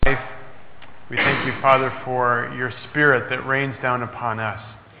thank you, Father, for your Spirit that rains down upon us.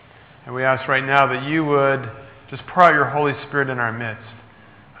 And we ask right now that you would just pour out your Holy Spirit in our midst.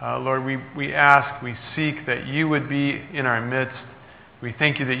 Lord, we ask, we seek that you would be in our midst. We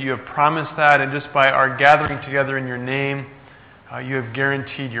thank you that you have promised that, and just by our gathering together in your name, you have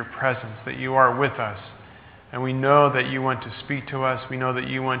guaranteed your presence, that you are with us. And we know that you want to speak to us. We know that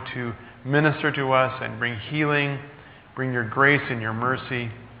you want to minister to us and bring healing, bring your grace and your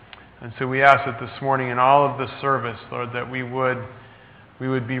mercy. And so we ask that this morning in all of the service, Lord, that we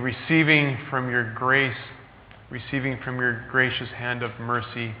would be receiving from your grace, receiving from your gracious hand of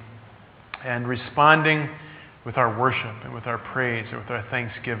mercy, and responding with our worship and with our praise and with our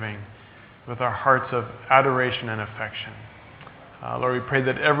thanksgiving, with our hearts of adoration and affection. Lord, we pray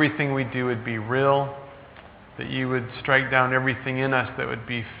that everything we do would be real, that you would strike down everything in us that would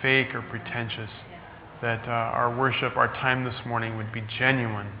be fake or pretentious, that our worship, our time this morning would be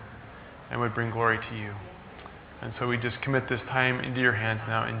genuine and would bring glory to you. And so we just commit this time into your hands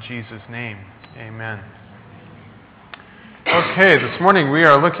now in Jesus' name. Amen. Okay, this morning we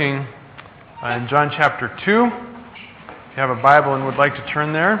are looking in John chapter 2. If you have a Bible and would like to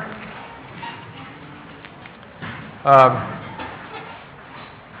turn there.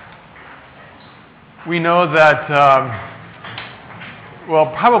 We know that,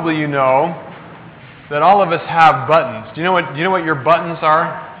 probably you know that all of us have buttons. Do you know what your buttons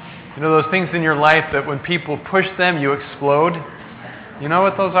are? You know those things in your life that when people push them, you explode? You know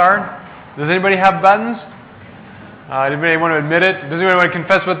what those are? Does anybody have buttons? Anybody want to admit it? Does anybody want to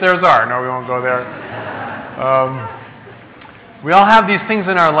confess what theirs are? No, we won't go there. We all have these things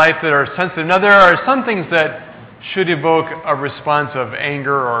in our life that are sensitive. Now, there are some things that should evoke a response of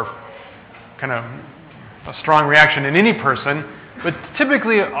anger or kind of a strong reaction in any person, but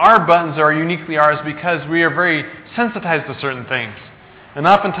typically our buttons are uniquely ours because we are very sensitized to certain things. And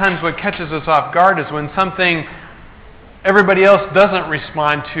oftentimes what catches us off guard is when something everybody else doesn't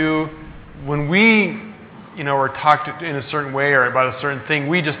respond to, when we are talked in a certain way or about a certain thing,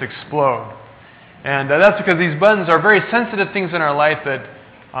 we just explode. And that's because these buttons are very sensitive things in our life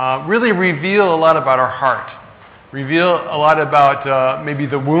that really reveal a lot about our heart, reveal a lot about maybe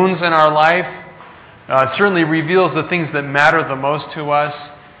the wounds in our life. Certainly reveals the things that matter the most to us.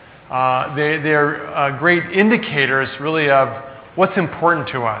 They're great indicators, really, of what's important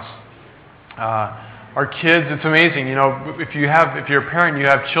to us. Our kids, it's amazing. If you're a parent, you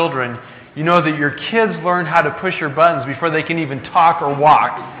have children, you know that your kids learn how to push your buttons before they can even talk or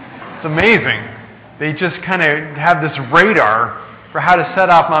walk. It's amazing. They just kind of have this radar for how to set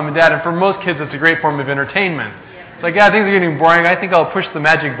off mom and dad. And for most kids, it's a great form of entertainment. It's like, things are getting boring. I think I'll push the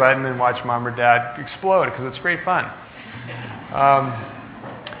magic button and watch mom or dad explode because it's great fun.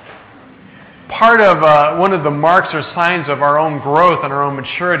 Part of one of the marks or signs of our own growth and our own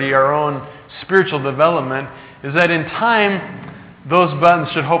maturity, our own spiritual development, is that in time, those buttons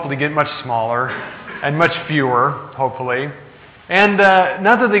should hopefully get much smaller and much fewer, hopefully. And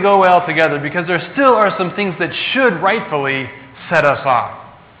not that they go away altogether, because there still are some things that should rightfully set us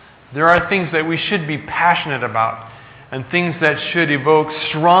off. There are things that we should be passionate about and things that should evoke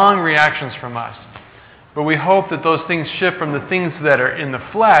strong reactions from us. But we hope that those things shift from the things that are in the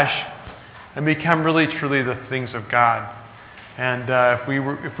flesh and become really truly the things of God. And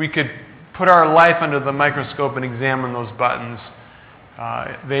if we could put our life under the microscope and examine those buttons,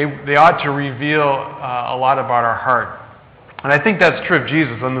 they ought to reveal a lot about our heart. And I think that's true of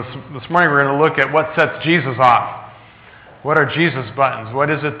Jesus. And this morning we're going to look at what sets Jesus off. What are Jesus' buttons? What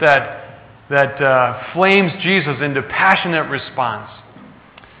is it that flames Jesus into passionate response?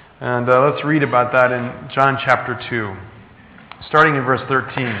 And let's read about that in John chapter 2, starting in verse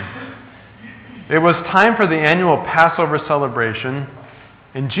 13. It was time for the annual Passover celebration,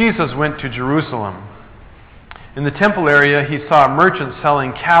 and Jesus went to Jerusalem. In the temple area, he saw merchants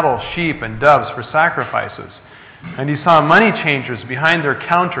selling cattle, sheep, and doves for sacrifices, and he saw money changers behind their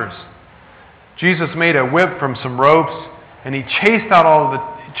counters. Jesus made a whip from some ropes, and he chased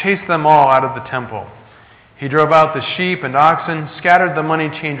them all out of the temple. He drove out the sheep and oxen, scattered the money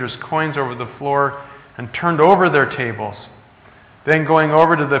changers' coins over the floor, and turned over their tables. Then going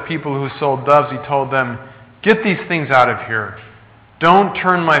over to the people who sold doves, he told them, "Get these things out of here. Don't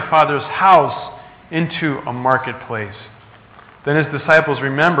turn my Father's house into a marketplace." Then his disciples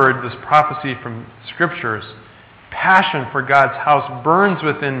remembered this prophecy from Scriptures. "Passion for God's house burns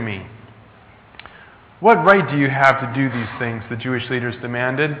within me." "What right do you have to do these things?" the Jewish leaders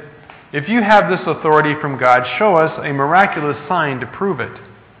demanded. "If you have this authority from God, show us a miraculous sign to prove it."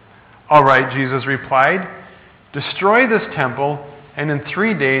 "All right," Jesus replied. "Destroy this temple, and in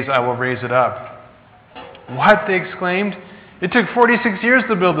 3 days I will raise it up." "What?" they exclaimed. It took 46 years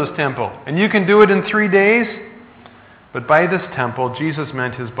to build this temple, and you can do it in 3 days? But by this temple, Jesus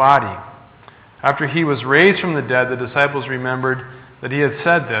meant his body. After he was raised from the dead, the disciples remembered that he had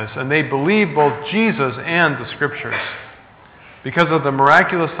said this, and they believed both Jesus and the Scriptures. Because of the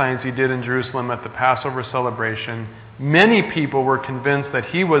miraculous signs he did in Jerusalem at the Passover celebration, many people were convinced that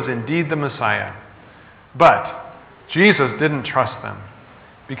he was indeed the Messiah. But Jesus didn't trust them,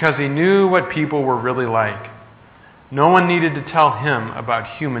 because he knew what people were really like. No one needed to tell him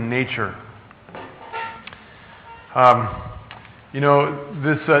about human nature.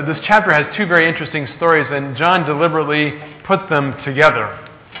 This chapter has two very interesting stories, and John deliberately put them together.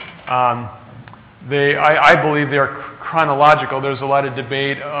 I believe they are chronological. There's a lot of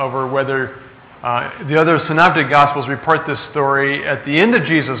debate over whether the other synoptic Gospels report this story at the end of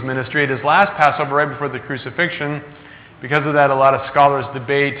Jesus' ministry, at his last Passover, right before the crucifixion. Because of that, a lot of scholars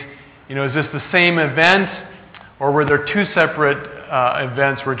debate, is this the same event, or were there two separate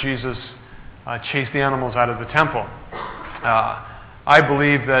events where Jesus chased the animals out of the temple? I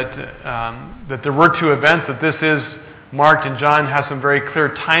believe that there were two events, that this is marked, and John has some very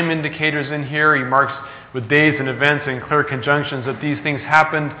clear time indicators in here. He marks with days and events and clear conjunctions that these things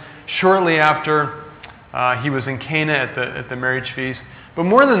happened shortly after he was in Cana at the marriage feast. But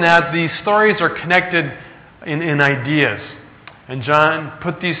more than that, these stories are connected in ideas. And John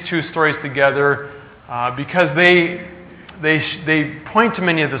put these two stories together because they point to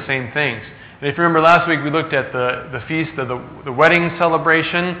many of the same things. And if you remember last week, we looked at the feast of the wedding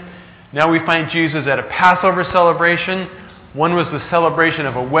celebration. Now we find Jesus at a Passover celebration. One was the celebration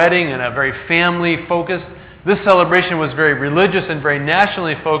of a wedding and a very family-focused. This celebration was very religious and very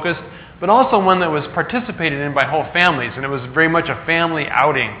nationally focused, but also one that was participated in by whole families, and it was very much a family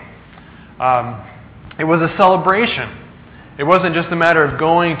outing. It was a celebration. It wasn't just a matter of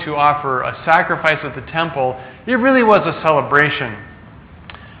going to offer a sacrifice at the temple. It really was a celebration.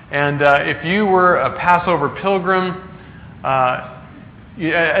 And if you were a Passover pilgrim,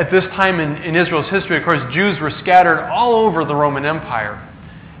 at this time in Israel's history, of course, Jews were scattered all over the Roman Empire.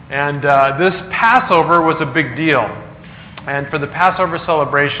 And this Passover was a big deal. And for the Passover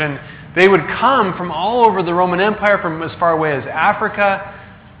celebration, they would come from all over the Roman Empire, from as far away as Africa,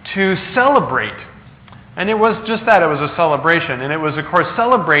 to celebrate. And it was just that, it was a celebration. And it was, of course,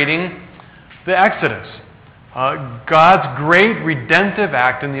 celebrating the Exodus, God's great redemptive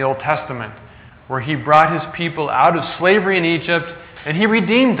act in the Old Testament, where he brought his people out of slavery in Egypt, and he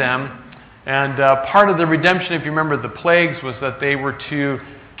redeemed them. And part of the redemption, if you remember the plagues, was that they were to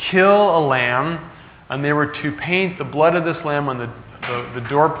kill a lamb, and they were to paint the blood of this lamb on the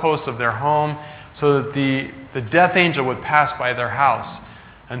doorposts of their home, so that the death angel would pass by their house.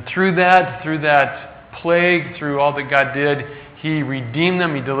 And through that plague, through all that God did, he redeemed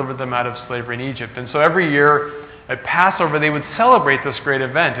them, he delivered them out of slavery in Egypt. And so every year at Passover, they would celebrate this great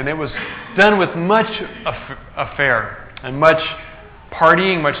event. And it was done with much affair and much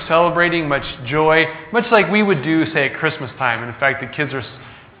partying, much celebrating, much joy, much like we would do, say, at Christmas time. And in fact, the kids are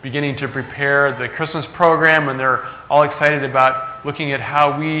beginning to prepare the Christmas program, and they're all excited about looking at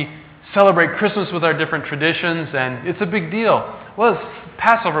how we celebrate Christmas with our different traditions, and it's a big deal. Well,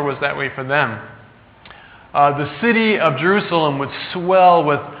 Passover was that way for them. The city of Jerusalem would swell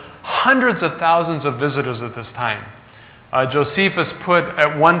with hundreds of thousands of visitors at this time. Josephus put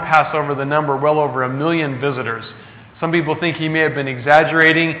at one Passover the number well over 1 million visitors. Some people think he may have been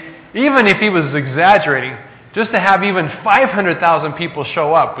exaggerating. Even if he was exaggerating, just to have even 500,000 people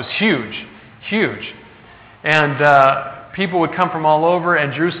show up was huge, huge. And people would come from all over,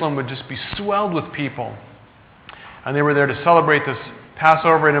 and Jerusalem would just be swelled with people. And they were there to celebrate this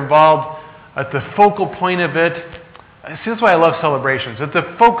Passover. It involved, at the focal point of it, see, that's why I love celebrations. At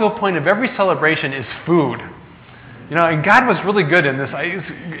the focal point of every celebration is food. And God was really good in this.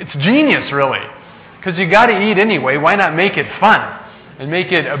 It's genius, really. Because you got to eat anyway. Why not make it fun and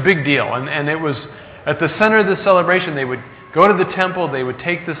make it a big deal? And it was at the center of the celebration. They would go to the temple. They would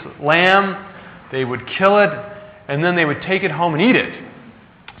take this lamb. They would kill it. And then they would take it home and eat it.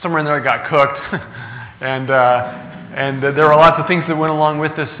 Somewhere in there it got cooked. And there were lots of things that went along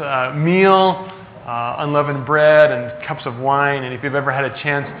with this meal. Unleavened bread and cups of wine. And if you've ever had a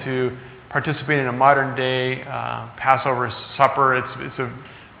chance to participate in a modern day Passover supper, it's a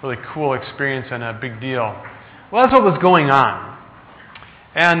really cool experience and a big deal. Well, that's what was going on.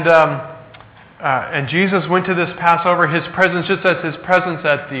 And Jesus went to this Passover. His presence, just as his presence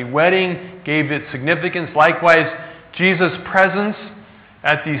at the wedding gave it significance, likewise, Jesus' presence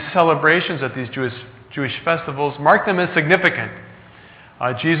at these celebrations, at these Jewish festivals, marked them as significant.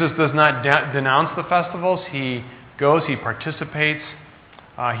 Jesus does not denounce the festivals. He goes, he participates,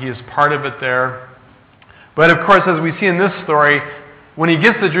 he is part of it there. But of course, as we see in this story, when he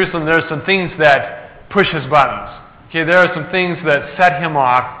gets to Jerusalem, there are some things that push his buttons. Okay, there are some things that set him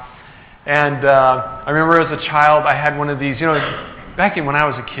off. And I remember as a child, I had one of these, back when I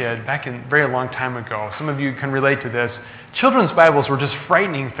was a kid, back in a very long time ago, some of you can relate to this, children's Bibles were just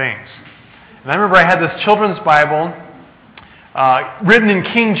frightening things. And I remember I had this children's Bible written in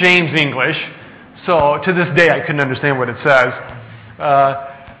King James English, so to this day I couldn't understand what it says.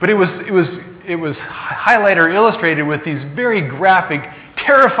 But it was highlighted or illustrated with these very graphic,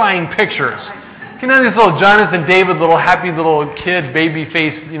 terrifying pictures. You know, these little Jonathan David, little happy little kid, baby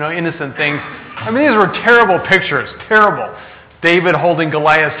face, innocent things. I mean, these were terrible pictures, terrible. David holding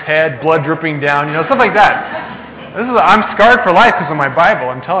Goliath's head, blood dripping down, stuff like that. I'm scarred for life because of my Bible,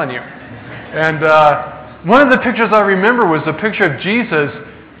 I'm telling you. And one of the pictures I remember was a picture of Jesus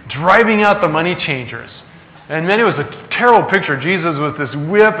driving out the money changers. And man, it was a terrible picture. Jesus with this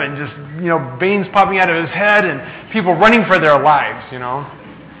whip and just, veins popping out of his head and people running for their lives,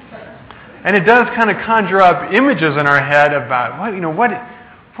 And it does kind of conjure up images in our head about,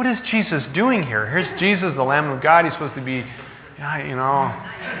 what is Jesus doing here? Here's Jesus, the Lamb of God. He's supposed to be,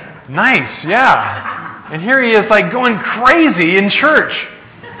 nice, yeah. And here he is like going crazy in church.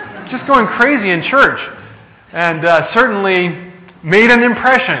 Just going crazy in church. And certainly made an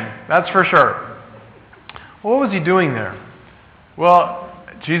impression, that's for sure. Well, what was he doing there? Well,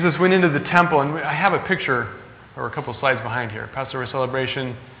 Jesus went into the temple, and I have a picture, or a couple slides behind here, Passover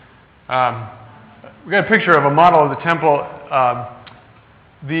celebration. We got a picture of a model of the temple.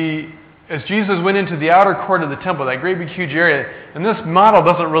 As Jesus went into the outer court of the temple, that great big huge area, and this model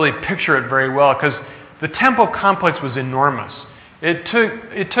doesn't really picture it very well because the temple complex was enormous.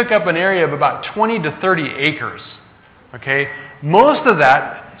 It took up an area of about 20 to 30 acres. Okay, most of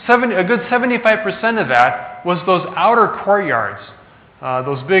that, a good 75% of that, was those outer courtyards,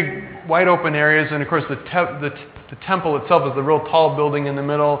 those big wide open areas, and of course the temple itself is the real tall building in the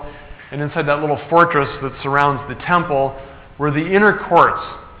middle. And inside that little fortress that surrounds the temple were the inner courts,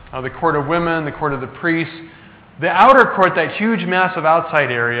 the court of women, the court of the priests. The outer court, that huge, massive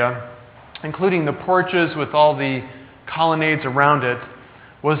outside area, including the porches with all the colonnades around it,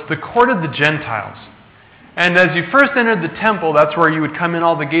 was the court of the Gentiles. And as you first entered the temple, that's where you would come in.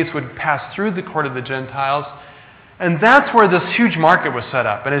 All the gates would pass through the court of the Gentiles. And that's where this huge market was set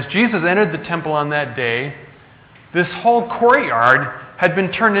up. And as Jesus entered the temple on that day, this whole courtyard had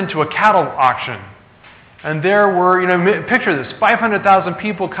been turned into a cattle auction. And there were, picture this, 500,000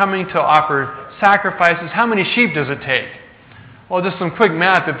 people coming to offer sacrifices. How many sheep does it take? Well, just some quick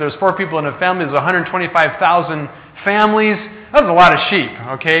math. If there's 4 people in a family, there's 125,000 families. That's a lot of sheep,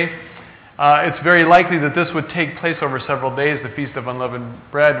 okay? It's very likely that this would take place over several days. The Feast of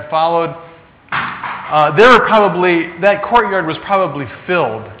Unleavened Bread followed. That courtyard was probably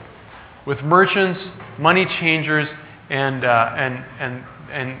filled with merchants, money changers, and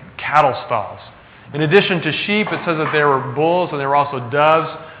cattle stalls. In addition to sheep, it says that there were bulls and there were also doves.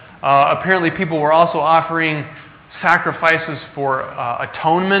 Apparently, people were also offering sacrifices for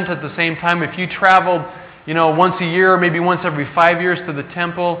atonement at the same time. If you traveled, once a year, maybe once every 5 years to the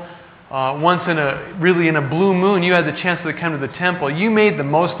temple, once in a blue moon, you had the chance to come to the temple. You made the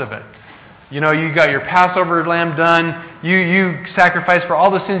most of it. You got your Passover lamb done. You sacrificed for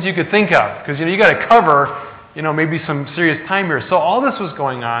all the sins you could think of because you got to cover maybe some serious time here. So all this was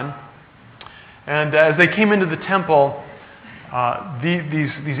going on. And as they came into the temple,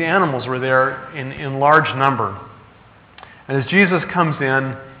 these animals were there in large number. And as Jesus comes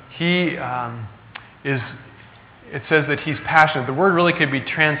in, it says that he's passionate. The word really could be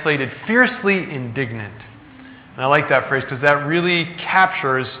translated fiercely indignant. And I like that phrase because that really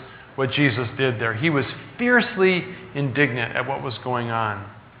captures what Jesus did there. He was fiercely indignant at what was going on.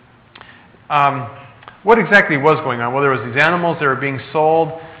 What exactly was going on? Well, there was these animals that were being sold.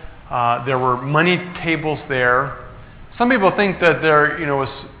 There were money tables there. Some people think that there,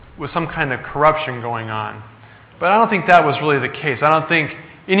 was some kind of corruption going on. But I don't think that was really the case. I don't think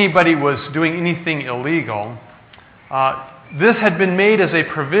anybody was doing anything illegal. This had been made as a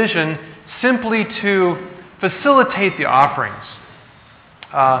provision simply to facilitate the offerings.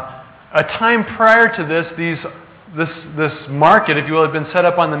 A time prior to this market, if you will, had been set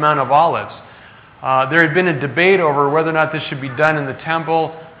up on the Mount of Olives. There had been a debate over whether or not this should be done in the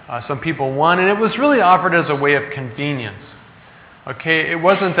temple. Some people won, and it was really offered as a way of convenience. Okay, it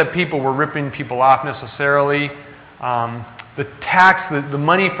wasn't that people were ripping people off necessarily. The tax, the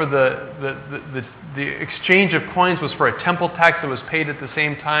money for the exchange of coins was for a temple tax that was paid at the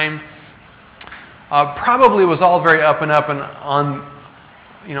same time. Probably was all very up and on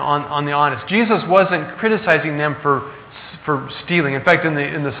the honest. Jesus wasn't criticizing them for stealing. In fact, in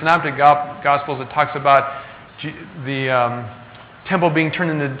the Synoptic Gospels, it talks about the temple being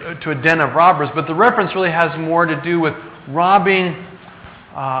turned into a den of robbers, but the reference really has more to do with robbing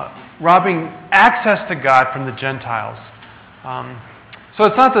access to God from the Gentiles. So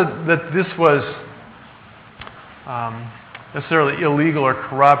it's not that this was necessarily illegal or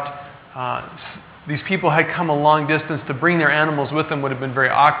corrupt. These people had come a long distance. To bring their animals with them would have been very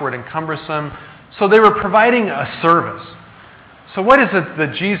awkward and cumbersome. So they were providing a service. So what is it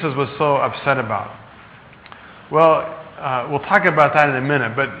that Jesus was so upset about? Well, we'll talk about that in a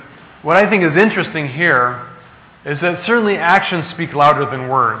minute. But what I think is interesting here is that certainly actions speak louder than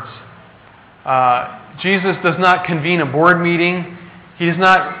words. Jesus does not convene a board meeting. He does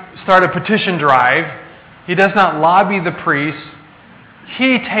not start a petition drive. He does not lobby the priests.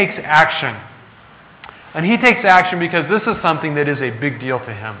 He takes action. And he takes action because this is something that is a big deal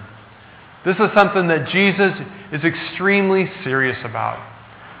to him. This is something that Jesus is extremely serious about.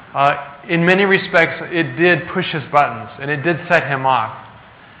 In many respects, it did push his buttons, and it did set him off.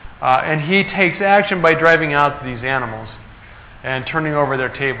 And he takes action by driving out these animals and turning over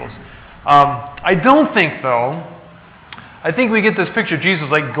their tables. I don't think, though, I think we get this picture of Jesus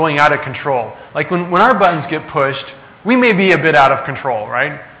like going out of control. Like when our buttons get pushed, we may be a bit out of control,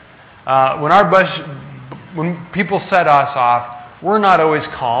 right? When people set us off, we're not always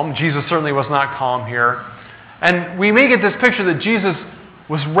calm. Jesus certainly was not calm here. And we may get this picture that Jesus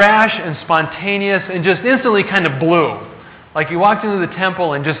was rash and spontaneous and just instantly kind of blew. Like he walked into the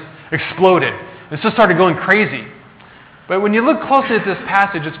temple and just exploded. It just started going crazy. But when you look closely at this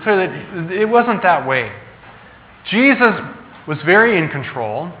passage, it's clear that it wasn't that way. Jesus was very in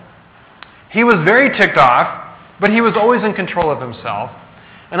control. He was very ticked off, but he was always in control of himself.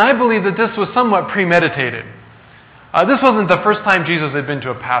 And I believe that this was somewhat premeditated. This wasn't the first time Jesus had been to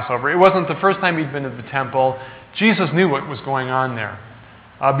a Passover. It wasn't the first time he'd been to the temple. Jesus knew what was going on there.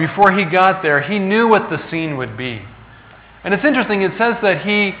 Before he got there, he knew what the scene would be. And it's interesting, it says that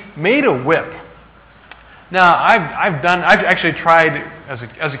he made a whip. Now, I've actually tried, as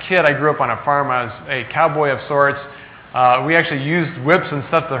a kid, I grew up on a farm. I was a cowboy of sorts. We actually used whips and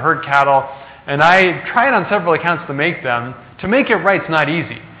stuff to herd cattle. And I tried on several accounts to make them. To make it right's not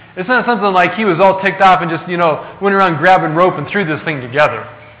easy. It's not something like he was all ticked off and just, went around grabbing rope and threw this thing together.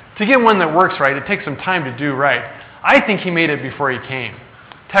 To get one that works right, it takes some time to do right. I think he made it before he came.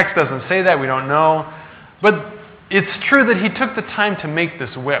 Text doesn't say that, we don't know. But it's true that he took the time to make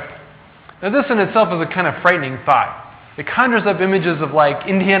this whip. Now this in itself is a kind of frightening thought. It conjures up images of like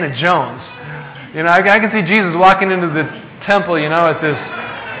Indiana Jones. I can see Jesus walking into the temple, with this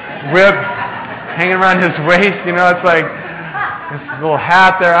whip hanging around his waist. It's like this little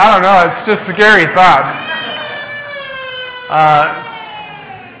hat there. I don't know. It's just a scary thought.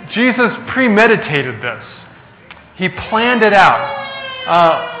 Jesus premeditated this. He planned it out.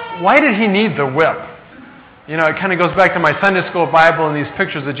 Why did he need the whip? It kind of goes back to my Sunday school Bible and these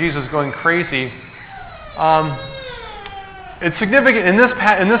pictures of Jesus going crazy. It's significant in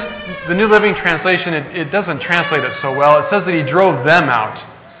the New Living Translation. It doesn't translate it so well. It says that he drove them out.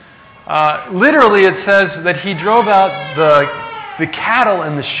 Literally, it says that he drove out the cattle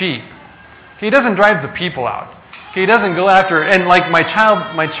and the sheep. He doesn't drive the people out. He doesn't go after. And like my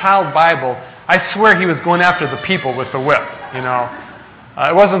child Bible, I swear he was going after the people with the whip.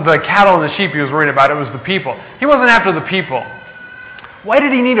 It wasn't the cattle and the sheep he was worried about. It was the people. He wasn't after the people. Why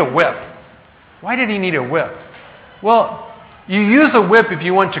did he need a whip? Why did he need a whip? Well, you use a whip if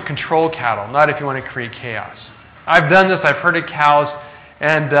you want to control cattle, not if you want to create chaos. I've done this. I've herded cows.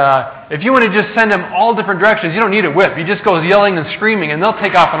 And if you want to just send them all different directions, you don't need a whip. You just go yelling and screaming, and they'll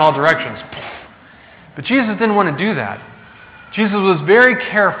take off in all directions. But Jesus didn't want to do that. Jesus was very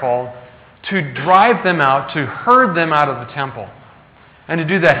careful to drive them out, to herd them out of the temple. And to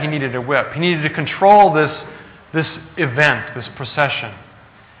do that, he needed a whip. He needed to control this event, this procession.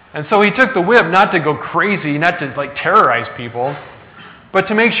 And so he took the whip not to go crazy, not to terrorize people, but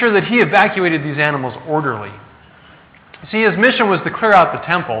to make sure that he evacuated these animals orderly. See, his mission was to clear out the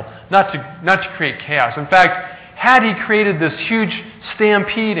temple, not to create chaos. In fact, had he created this huge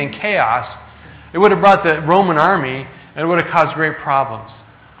stampede and chaos, it would have brought the Roman army and it would have caused great problems.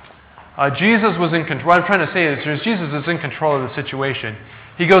 Jesus was in control. What I'm trying to say is Jesus is in control of the situation.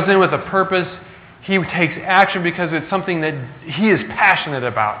 He goes in with a purpose. He takes action because it's something that he is passionate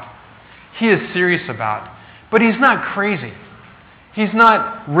about. He is serious about. But he's not crazy. He's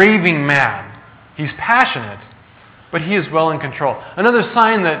not raving mad. He's passionate. But he is well in control. Another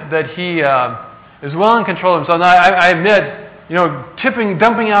sign that he is well in control of himself. Now, I admit,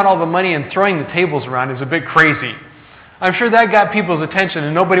 dumping out all the money and throwing the tables around is a bit crazy. I'm sure that got people's attention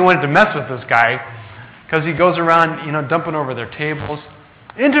and nobody wanted to mess with this guy because he goes around, dumping over their tables.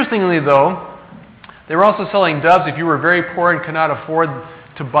 Interestingly, though, they were also selling doves. If you were very poor and could not afford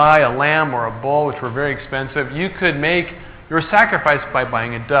to buy a lamb or a bull, which were very expensive, you could make your sacrifice by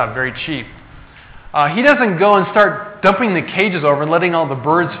buying a dove, very cheap. He doesn't go and start dumping the cages over and letting all the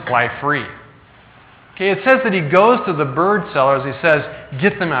birds fly free. Okay, it says that he goes to the bird sellers. He says,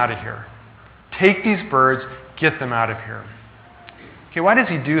 get them out of here. Take these birds, get them out of here. Okay, why does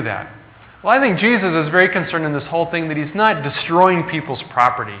he do that? Well, I think Jesus is very concerned in this whole thing that he's not destroying people's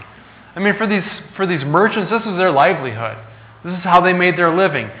property. I mean, for these merchants, this is their livelihood. This is how they made their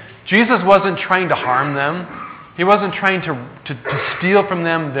living. Jesus wasn't trying to harm them. He wasn't trying to steal from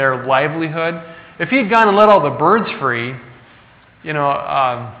them their livelihood. If he'd gone and let all the birds free,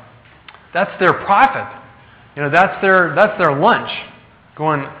 that's their profit. That's their lunch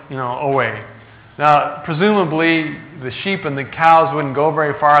going, away. Now, presumably, the sheep and the cows wouldn't go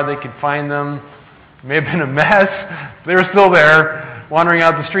very far. They could find them. It may have been a mess. They were still there, wandering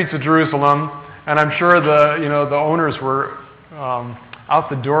out the streets of Jerusalem. And I'm sure the owners were out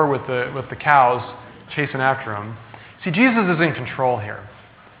the door with the cows, chasing after them. See, Jesus is in control here.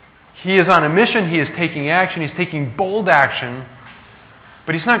 He is on a mission. He is taking action. He's taking bold action.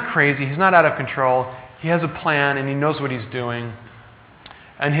 But he's not crazy. He's not out of control. He has a plan, and he knows what he's doing.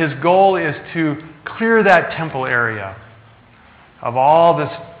 And his goal is to clear that temple area of all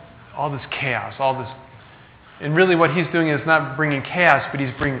this chaos, And really what he's doing is not bringing chaos, but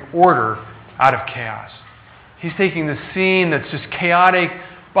he's bringing order out of chaos. He's taking the scene that's just chaotic,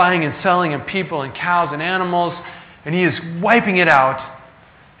 buying and selling of people and cows and animals, and he is wiping it out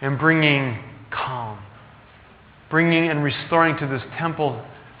and bringing calm. Bringing and restoring to this temple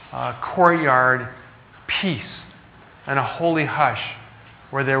courtyard peace and a holy hush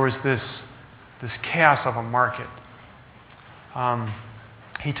where there was this chaos of a market.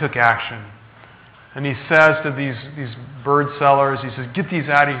 He took action. And he says to these bird sellers, he says, get these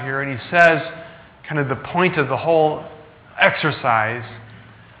out of here. And he says, kind of the point of the whole exercise,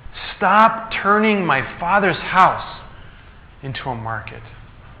 stop turning my Father's house into a market.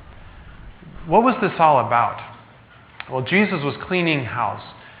 What was this all about? Well, Jesus was cleaning house.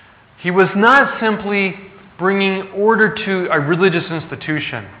 He was not simply bringing order to a religious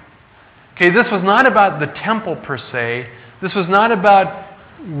institution. Okay, this was not about the temple per se. This was not about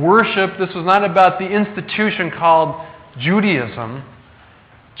worship. This was not about the institution called Judaism.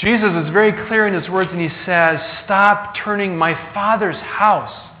 Jesus is very clear in his words, and he says, stop turning my Father's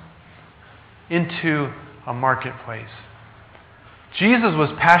house into a marketplace. Jesus was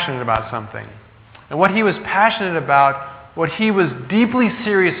passionate about something. And what he was passionate about, what he was deeply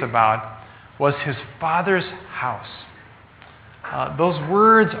serious about, was his Father's house. Those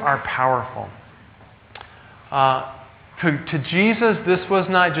words are powerful. To Jesus, this was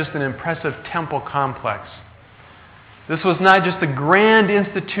not just an impressive temple complex. This was not just a grand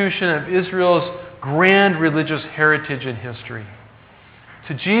institution of Israel's grand religious heritage and history.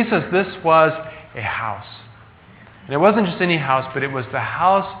 To Jesus, this was a house. And it wasn't just any house, but it was the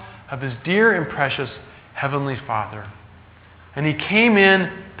house of his dear and precious Heavenly Father. And he came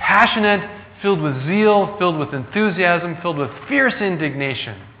in passionate, filled with zeal, filled with enthusiasm, filled with fierce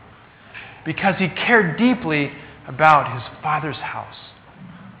indignation, because he cared deeply about his Father's house.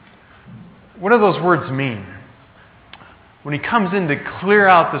 What do those words mean? When he comes in to clear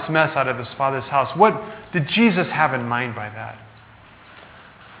out this mess out of his Father's house, what did Jesus have in mind by that?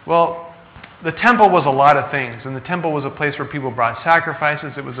 Well, the temple was a lot of things, and the temple was a place where people brought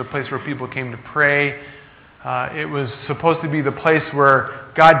sacrifices. It was a place where people came to pray. It was supposed to be the place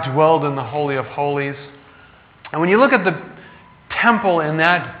where God dwelled in the Holy of Holies. And when you look at the temple in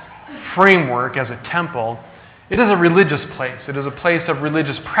that framework as a temple, it is a religious place. It is a place of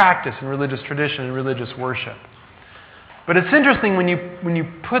religious practice and religious tradition and religious worship. But it's interesting when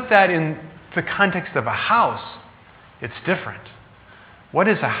you put that in the context of a house, it's different. What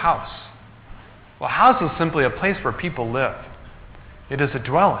is a house? Well, a house is simply a place where people live. It is a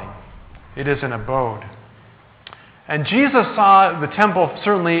dwelling. It is an abode. And Jesus saw the temple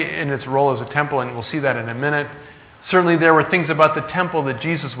certainly in its role as a temple, and we'll see that in a minute. Certainly there were things about the temple that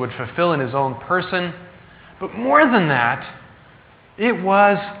Jesus would fulfill in his own person. But more than that, it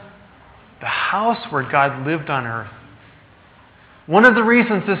was the house where God lived on earth. One of the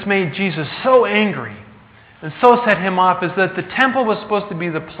reasons this made Jesus so angry and so set him off is that the temple was supposed to be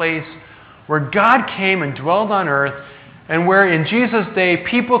the place where God came and dwelled on earth, and where in Jesus' day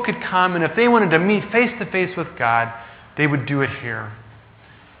people could come, and if they wanted to meet face to face with God, they would do it here.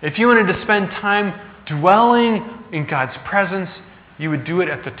 If you wanted to spend time dwelling in God's presence, you would do it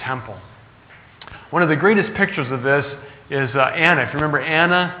at the temple. One of the greatest pictures of this is Anna. If you remember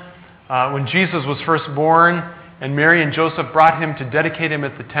Anna, when Jesus was first born, and Mary and Joseph brought him to dedicate him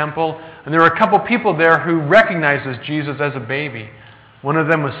at the temple. And there were a couple people there who recognized Jesus as a baby. One of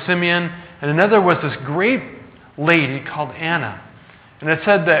them was Simeon, and another was this great lady called Anna. And it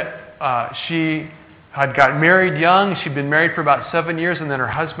said that she had got married young. She'd been married for about 7 years, and then her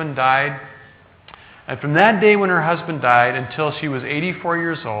husband died. And from that day when her husband died until she was 84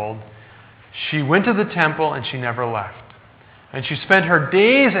 years old, she went to the temple and she never left. And she spent her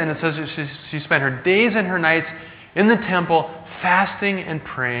days, and it says that she spent her days and her nights in the temple, fasting and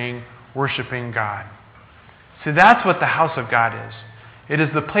praying, worshiping God. See, that's what the house of God is. It is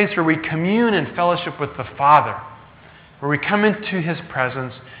the place where we commune and fellowship with the Father, where we come into His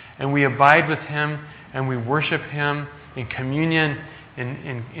presence and we abide with Him and we worship Him in communion,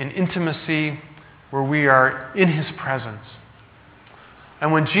 in intimacy, where we are in His presence.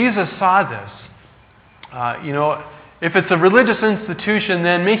 And when Jesus saw this, if it's a religious institution,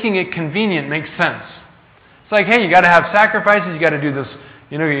 then making it convenient makes sense. It's like, hey, you got to have sacrifices. You got to do this.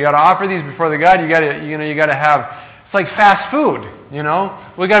 You got to offer these before the God. You got to have. It's like fast food.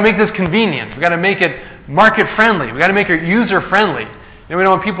 We got to make this convenient. We got to make it market friendly. We got to make it user friendly. We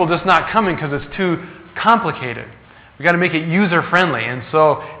don't want people just not coming because it's too complicated. We got to make it user friendly. And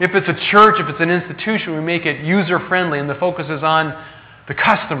so, if it's a church, if it's an institution, we make it user friendly, and the focus is on the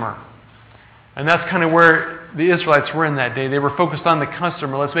customer. And that's kind of where the Israelites were in that day. They were focused on the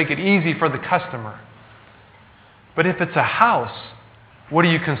customer. Let's make it easy for the customer. But if it's a house, what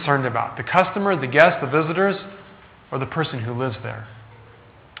are you concerned about? The customer, the guest, the visitors, or the person who lives there?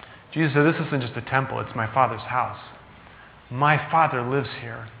 Jesus said, this isn't just a temple, it's my Father's house. My Father lives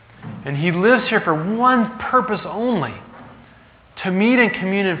here. And He lives here for one purpose only, to meet and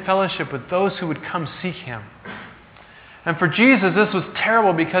commune in fellowship with those who would come seek Him. And for Jesus, this was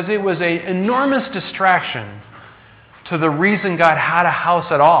terrible because it was an enormous distraction to the reason God had a house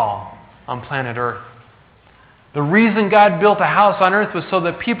at all on planet Earth. The reason God built a house on earth was so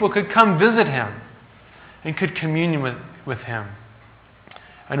that people could come visit Him and could commune with Him.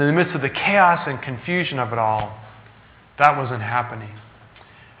 And in the midst of the chaos and confusion of it all, that wasn't happening.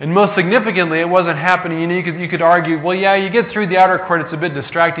 And most significantly, it wasn't happening. You could argue, well, yeah, you get through the outer court, it's a bit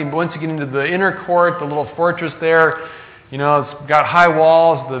distracting, but once you get into the inner court, the little fortress there, it's got high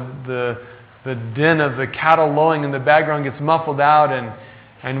walls, the din of the cattle lowing in the background gets muffled out,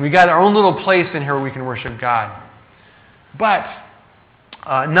 and we got our own little place in here where we can worship God. But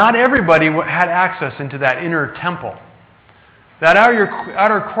not everybody had access into that inner temple. That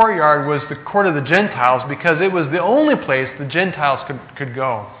outer courtyard was the court of the Gentiles because it was the only place the Gentiles could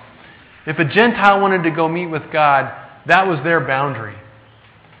go. If a Gentile wanted to go meet with God, that was their boundary.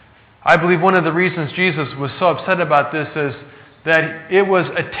 I believe one of the reasons Jesus was so upset about this is that it was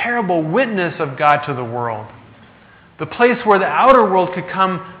a terrible witness of God to the world. The place where the outer world could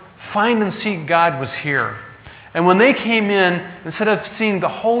come find and seek God was here. And when they came in, instead of seeing the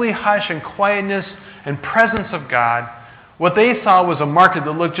holy hush and quietness and presence of God, what they saw was a market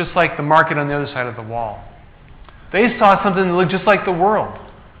that looked just like the market on the other side of the wall. They saw something that looked just like the world.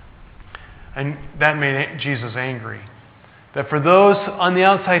 And that made Jesus angry. That for those on the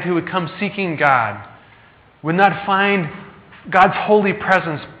outside who would come seeking God, would not find God's holy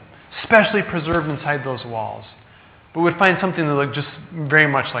presence specially preserved inside those walls, but would find something that looked just very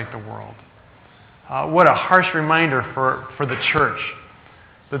much like the world. What a harsh reminder for the church.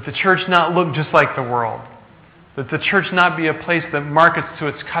 That the church not look just like the world. That the church not be a place that markets to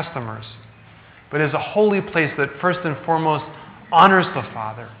its customers, but is a holy place that first and foremost honors the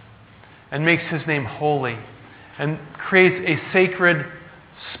Father and makes His name holy and creates a sacred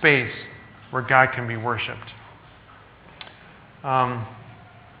space where God can be worshipped. So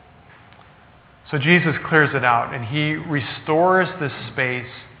Jesus clears it out and He restores this space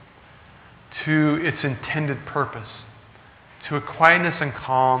to its intended purpose, to a quietness and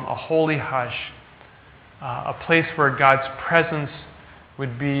calm, a holy hush, a place where God's presence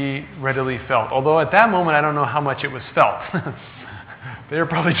would be readily felt. Although at that moment, I don't know how much it was felt. They were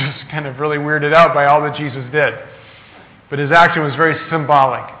probably just kind of really weirded out by all that Jesus did. But His action was very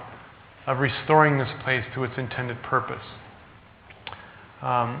symbolic of restoring this place to its intended purpose.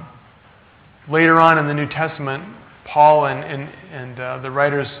 Later on in the New Testament, Paul and the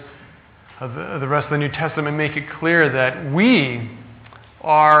writers of the rest of the New Testament make it clear that we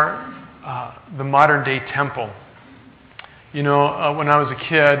are the modern day temple. When I was a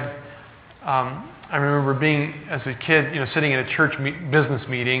kid, I remember being, as a kid, sitting in a church business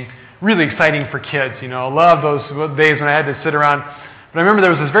meeting, really exciting for kids. Love those days when I had to sit around. But I remember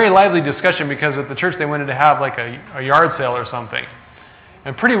there was this very lively discussion because at the church they wanted to have like a yard sale or something.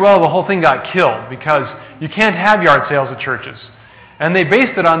 And pretty well the whole thing got killed because you can't have yard sales at churches. And they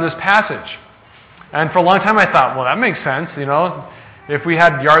based it on this passage. And for a long time I thought, well, that makes sense, If we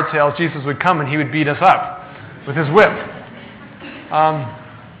had yard sales, Jesus would come and he would beat us up with his whip.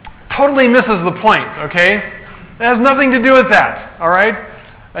 Totally misses the point, okay? It has nothing to do with that, all right?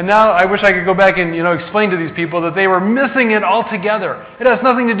 And now I wish I could go back and, explain to these people that they were missing it altogether. It has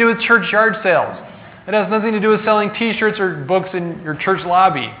nothing to do with church yard sales. It has nothing to do with selling T-shirts or books in your church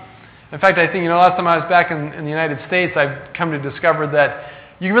lobby. In fact, I think, last time I was back in the United States, I've come to discover that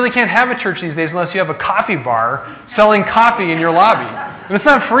you really can't have a church these days unless you have a coffee bar selling coffee in your lobby. And it's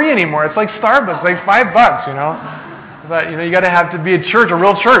not free anymore. It's like Starbucks, like $5, But, you got to have to be a church, a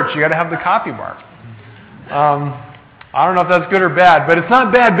real church. You got to have the coffee bar. I don't know if that's good or bad, but it's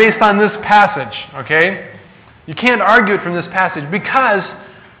not bad based on this passage, okay? You can't argue it from this passage because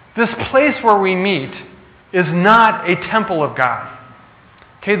this place where we meet is not a temple of God.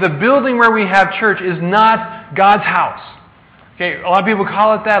 Okay, the building where we have church is not God's house. Okay, a lot of people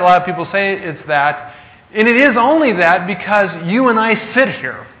call it that. A lot of people say it's that. And it is only that because you and I sit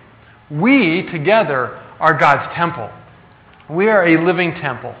here. We, together, are God's temple. We are a living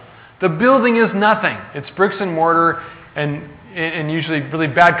temple. The building is nothing. It's bricks and mortar and usually really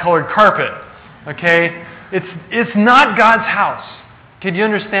bad colored carpet. Okay? It's not God's house. Can you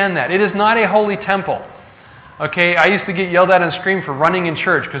understand that? It is not a holy temple. Okay? I used to get yelled at and screamed for running in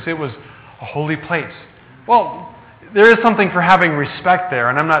church because it was a holy place. Well, there is something for having respect there,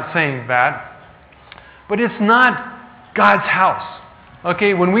 and I'm not saying that. But it's not God's house.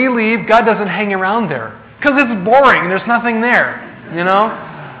 Okay? When we leave, God doesn't hang around there because it's boring. There's nothing there.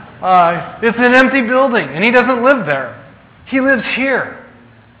 It's an empty building, and He doesn't live there. He lives here.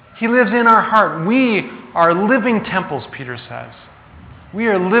 He lives in our heart. We are living temples, Peter says. We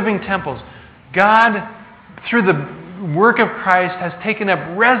are living temples. God, through the work of Christ, has taken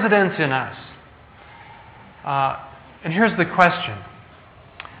up residence in us. And here's the question.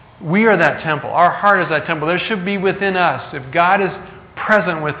 We are that temple. Our heart is that temple. There should be within us, if God is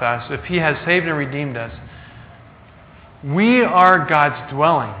present with us, if He has saved and redeemed us, we are God's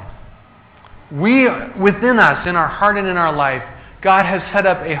dwelling. Within us, in our heart and in our life, God has set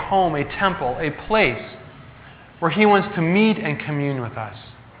up a home, a temple, a place where He wants to meet and commune with us.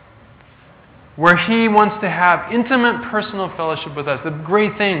 Where He wants to have intimate personal fellowship with us. The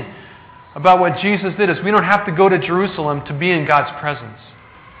great thing about what Jesus did is we don't have to go to Jerusalem to be in God's presence.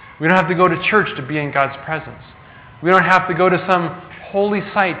 We don't have to go to church to be in God's presence. We don't have to go to some holy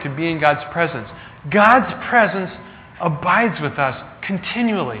site to be in God's presence. God's presence abides with us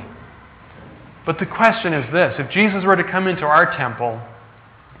continually. But the question is this: if Jesus were to come into our temple,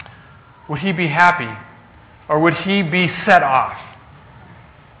 would He be happy? Or would He be set off?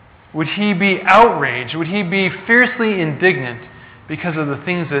 Would He be outraged? Would He be fiercely indignant because of the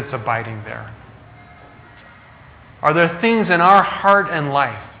things that's abiding there? Are there things in our heart and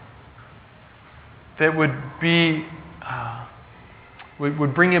life that would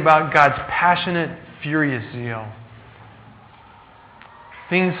bring about God's passionate, furious zeal?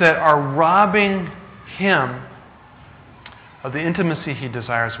 Things that are robbing Him of the intimacy He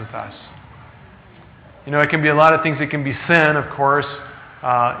desires with us. It can be a lot of things. It can be sin, of course.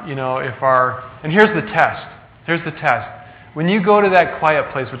 And here's the test. Here's the test. When you go to that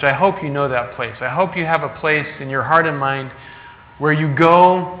quiet place, which I hope you know that place, I hope you have a place in your heart and mind where you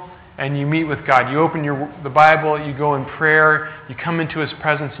go and you meet with God. You open the Bible, you go in prayer, you come into His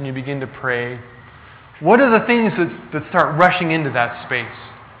presence and you begin to pray. What are the things that start rushing into that space?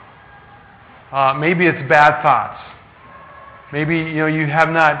 Maybe it's bad thoughts. Maybe you have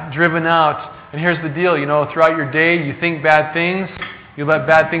not driven out. And here's the deal: throughout your day you think bad things. You let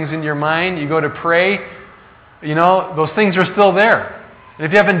bad things into your mind. You go to pray. Those things are still there. And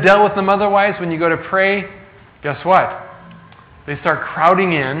if you haven't dealt with them otherwise, when you go to pray, guess what? They start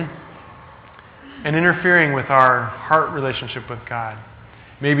crowding in and interfering with our heart relationship with God.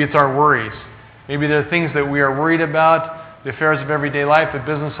 Maybe it's our worries. Maybe there are things that we are worried about, the affairs of everyday life, the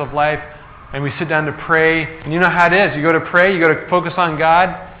business of life, and we sit down to pray. And you know how it is. You go to pray, you go to focus on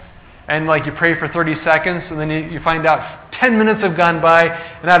God, and you pray for 30 seconds, and then you find out 10 minutes have gone by,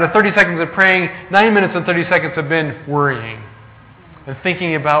 and out of 30 seconds of praying, 9 minutes and 30 seconds have been worrying and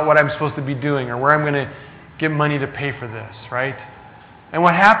thinking about what I'm supposed to be doing or where I'm going to get money to pay for this, right? And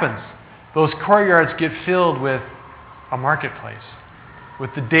what happens? Those courtyards get filled with a marketplace, with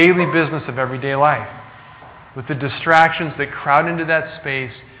the daily business of everyday life, with the distractions that crowd into that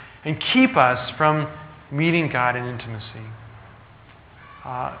space and keep us from meeting God in intimacy.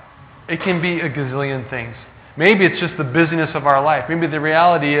 It can be a gazillion things. Maybe it's just the busyness of our life. Maybe the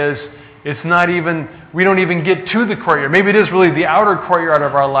reality is we don't even get to the courtyard. Maybe it is really the outer courtyard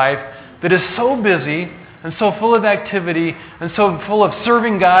of our life that is so busy and so full of activity and so full of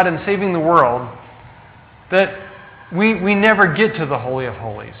serving God and saving the world that we never get to the Holy of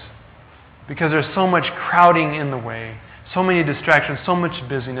Holies because there's so much crowding in the way, so many distractions, so much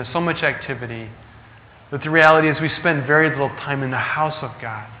busyness, so much activity, that the reality is we spend very little time in the house of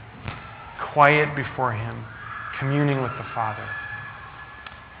God, quiet before Him, communing with the Father.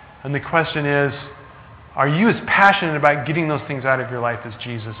 And the question is, are you as passionate about getting those things out of your life as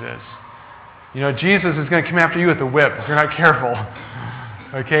Jesus is? You know, Jesus is going to come after you with a whip if you're not careful.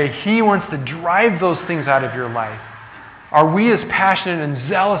 Okay, He wants to drive those things out of your life. Are we as passionate and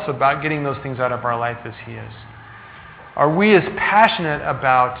zealous about getting those things out of our life as He is? Are we as passionate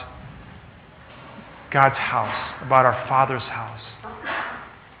about God's house, about our Father's house?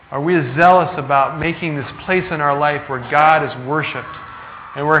 Are we as zealous about making this place in our life where God is worshipped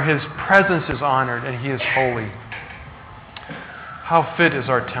and where His presence is honored and He is holy? How fit is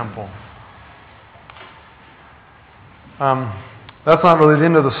our temple? That's not really the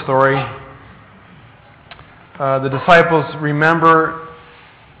end of the story. The disciples remember,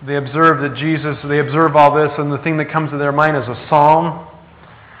 they observe all this, and the thing that comes to their mind is a psalm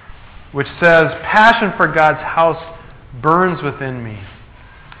which says, "Passion for God's house burns within me."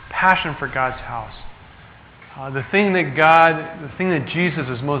 Passion for God's house. The thing that Jesus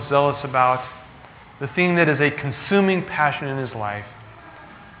is most zealous about, the thing that is a consuming passion in His life,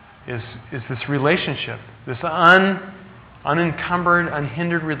 is this relationship, this unencumbered,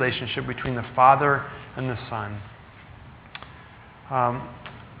 unhindered relationship between the Father and the Son.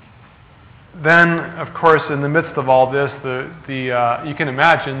 Then, of course, in the midst of all this, you can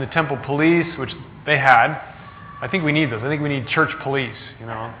imagine the temple police, which they had. I think we need this. I think we need church police. You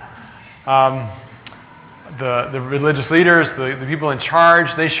know, the religious leaders, the people in charge,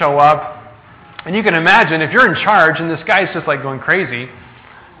 they show up, and you can imagine if you're in charge and this guy's just like going crazy,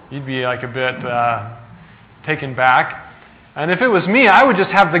 you'd be like a bit taken back. And if it was me, I would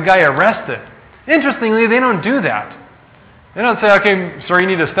just have the guy arrested. Interestingly, they don't do that. They don't say, "Okay, sir, you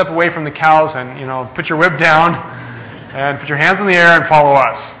need to step away from the cows and, put your whip down and put your hands in the air and follow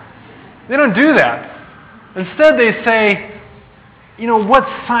us." They don't do that. Instead, they say, "What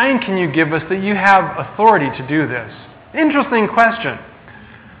sign can you give us that you have authority to do this?" Interesting question.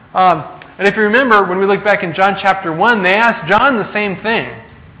 And if you remember, when we look back in John chapter 1, they asked John the same thing.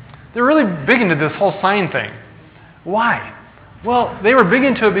 They're really big into this whole sign thing. Why? Well, they were big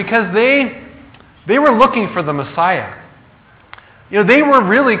into it because they were looking for the Messiah. They were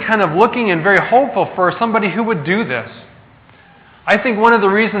really kind of looking and very hopeful for somebody who would do this. I think one of the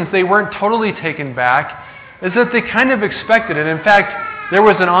reasons they weren't totally taken back is that they kind of expected it. In fact, there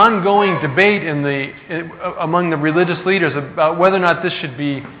was an ongoing debate among the religious leaders about whether or not this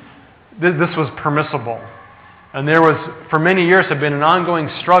was permissible. And there was, for many years, have been an ongoing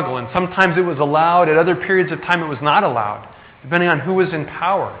struggle. And sometimes it was allowed. At other periods of time, it was not allowed, depending on who was in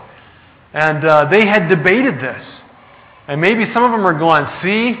power. And they had debated this. And maybe some of them were going,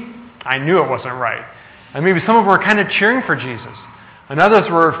 "See, I knew it wasn't right." And maybe some of them were kind of cheering for Jesus. And others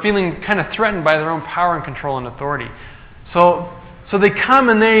were feeling kind of threatened by their own power and control and authority. So they come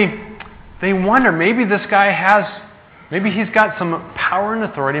and they wonder, maybe this guy maybe he's got some power and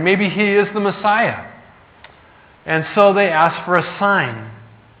authority. Maybe he is the Messiah. And so they ask for a sign.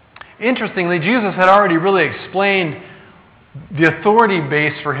 Interestingly, Jesus had already really explained the authority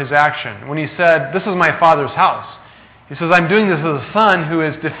base for His action. When He said, "This is my Father's house," He says, "I'm doing this as a son who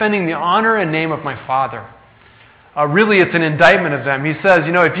is defending the honor and name of my Father." Really, it's an indictment of them. He says,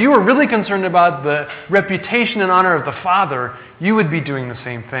 if you were really concerned about the reputation and honor of the Father, you would be doing the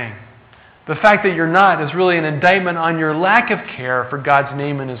same thing. The fact that you're not is really an indictment on your lack of care for God's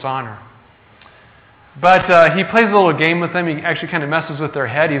name and His honor. But He plays a little game with them. He actually kind of messes with their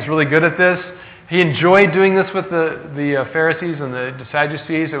head. He's really good at this. He enjoyed doing this with the Pharisees and the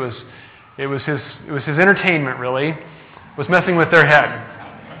Sadducees. It was his entertainment, really, was messing with their head.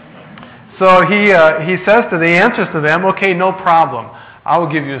 So he answers to them, "Okay, no problem. I will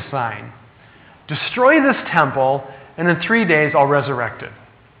give you a sign. Destroy this temple, and in 3 days I'll resurrect it."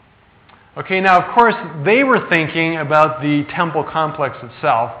 Okay, now of course they were thinking about the temple complex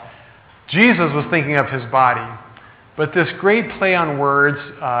itself. Jesus was thinking of His body. But this great play on words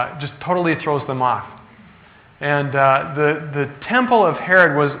just totally throws them off. And the temple of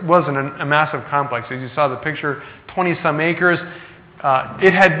Herod wasn't a massive complex. As you saw the picture, 20-some acres.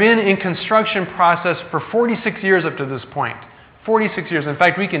 It had been in construction process for 46 years up to this point. 46 years. In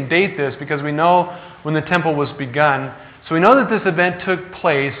fact, we can date this because we know when the temple was begun. So we know that this event took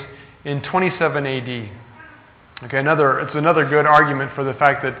place in 27 AD. Okay, it's another good argument for the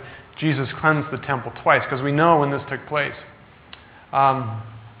fact that Jesus cleansed the temple twice, because we know when this took place.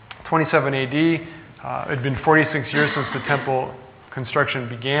 27 AD, It had been 46 years since the temple construction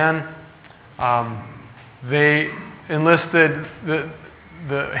began. They enlisted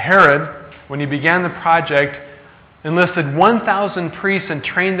the Herod, when he began the project, enlisted 1,000 priests and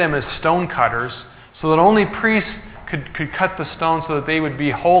trained them as stone cutters so that only priests could cut the stone so that they would be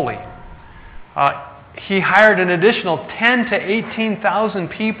holy. He hired an additional 10 to 18,000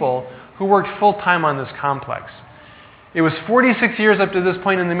 people who worked full-time on this complex. It was 46 years up to this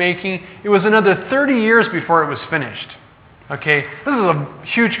point in the making. It was another 30 years before it was finished. Okay, this is a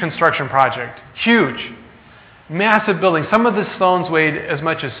huge construction project. Huge. Massive building. Some of the stones weighed as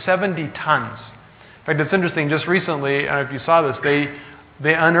much as 70 tons. In fact, it's interesting, just recently, I don't know if you saw this,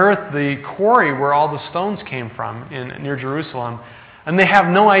 they unearthed the quarry where all the stones came from near Jerusalem, and they have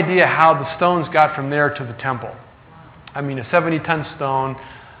no idea how the stones got from there to the temple. I mean, a 70-ton stone,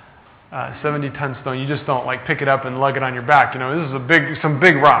 you just don't like pick it up and lug it on your back. This is some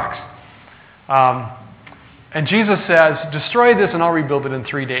big rocks. And Jesus says, destroy this and I'll rebuild it in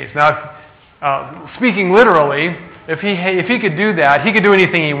 3 days. Now, speaking literally, if he could do that, he could do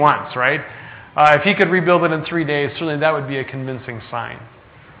anything he wants, right? If he could rebuild it in 3 days, certainly that would be a convincing sign.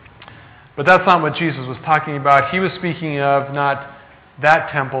 But that's not what Jesus was talking about. He was speaking of not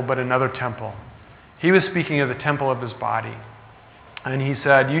that temple, but another temple. He was speaking of the temple of his body. And he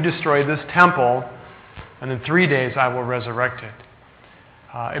said, you destroy this temple, and in 3 days I will resurrect it.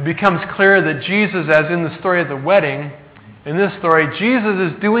 It becomes clear that Jesus, as in the story of the wedding, in this story,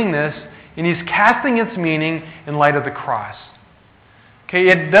 Jesus is doing this, and he's casting its meaning in light of the cross. Okay,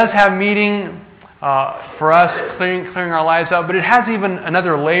 it does have meaning for us, clearing our lives out, but it has even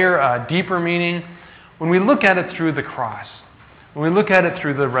another layer, a deeper meaning, when we look at it through the cross, when we look at it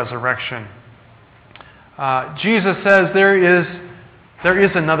through the resurrection. Jesus says there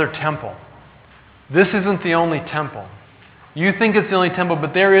is another temple. This isn't the only temple. You think it's the only temple,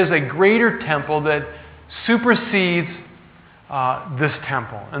 but there is a greater temple that supersedes this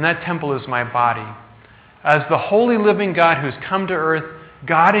temple, and that temple is my body. As the holy living God who's come to earth,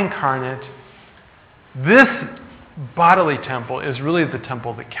 God incarnate, this bodily temple is really the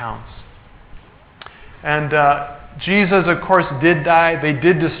temple that counts. And Jesus, of course, did die. They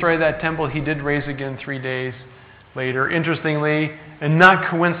did destroy that temple. He did rise again 3 days later. Interestingly, and not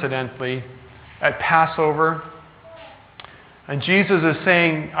coincidentally, at Passover. And Jesus is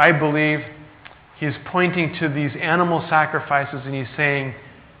saying, I believe, he's pointing to these animal sacrifices and he's saying,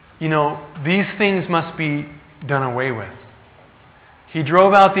 these things must be done away with. He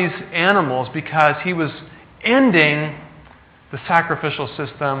drove out these animals because he was ending the sacrificial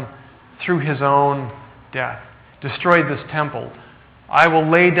system through his own death. Destroyed this temple. I will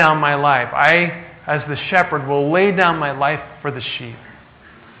lay down my life. I, as the shepherd, will lay down my life for the sheep.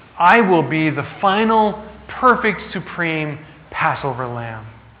 I will be the final, perfect, supreme Passover lamb.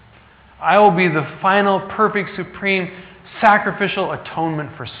 I will be the final, perfect, supreme sacrificial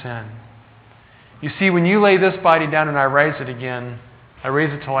atonement for sin. You see, when you lay this body down and I raise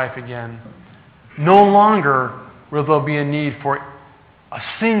it to life again, no longer will there be a need for a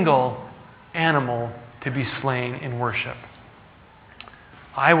single animal to be slain in worship.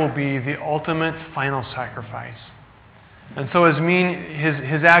 I will be the ultimate final sacrifice. And so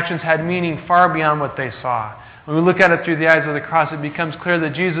his actions had meaning far beyond what they saw. When we look at it through the eyes of the cross, it becomes clear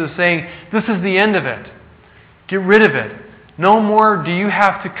that Jesus is saying, this is the end of it. Get rid of it. No more do you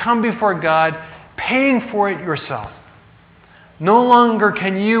have to come before God paying for it yourself. No longer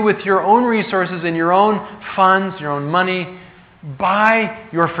can you, with your own resources and your own funds, your own money, buy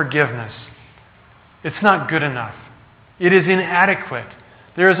your forgiveness. It's not good enough. It is inadequate.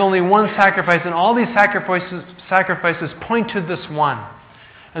 There is only one sacrifice, and all these sacrifices point to this one.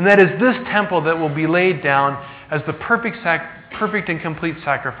 And that is this temple that will be laid down as the perfect and complete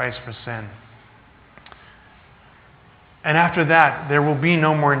sacrifice for sin. And after that, there will be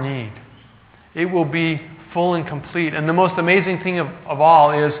no more need. It will be full and complete. And the most amazing thing of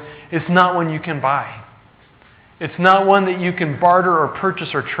all is it's not one you can buy. It's not one that you can barter or purchase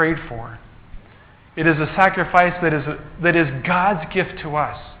or trade for. It is a sacrifice that is God's gift to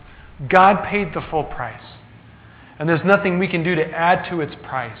us. God paid the full price. And there's nothing we can do to add to its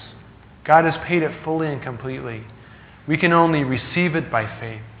price. God has paid it fully and completely. We can only receive it by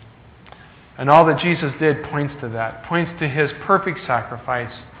faith. And all that Jesus did points to that, points to his perfect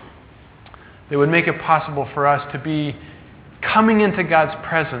sacrifice that would make it possible for us to be coming into God's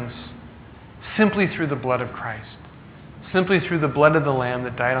presence simply through the blood of Christ, simply through the blood of the Lamb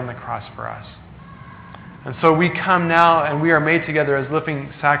that died on the cross for us. And so we come now and we are made together as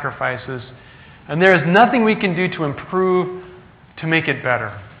living sacrifices. And there is nothing we can do to improve, to make it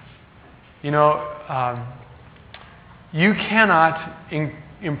better. You cannot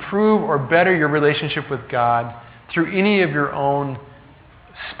improve or better your relationship with God through any of your own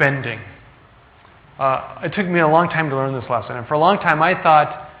spending. It took me a long time to learn this lesson. And for a long time I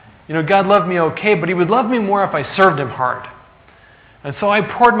thought, God loved me okay, but He would love me more if I served Him hard. And so I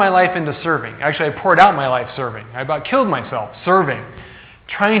poured my life into serving. Actually, I poured out my life serving. I about killed myself serving,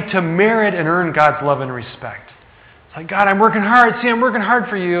 trying to merit and earn God's love and respect. It's like, God, I'm working hard. See, I'm working hard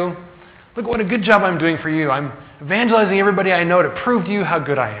for you. Look what a good job I'm doing for you. I'm evangelizing everybody I know to prove to you how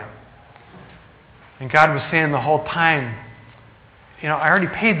good I am. And God was saying the whole time, I already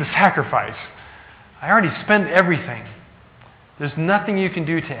paid the sacrifice. I already spent everything. There's nothing you can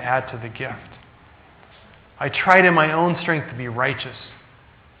do to add to the gift. I tried in my own strength to be righteous,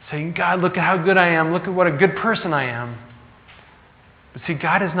 saying, God, look at how good I am. Look at what a good person I am. But see,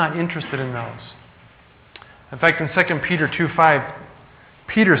 God is not interested in those. In fact, in 2 Peter 2:5,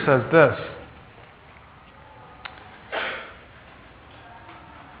 Peter says this.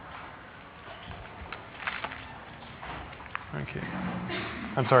 Okay.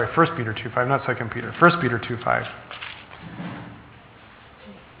 I'm sorry, 1 Peter 2:5, not 2 Peter. 1 Peter 2:5.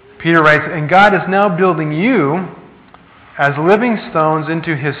 Peter writes, and God is now building you as living stones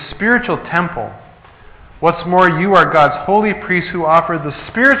into His spiritual temple. What's more, you are God's holy priests who offer the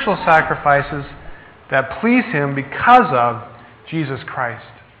spiritual sacrifices that please Him because of Jesus Christ.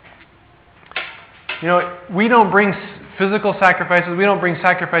 We don't bring physical sacrifices. We don't bring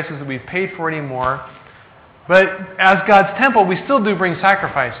sacrifices that we've paid for anymore. But as God's temple, we still do bring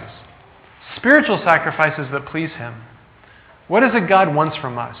sacrifices. Spiritual sacrifices that please Him. What is it God wants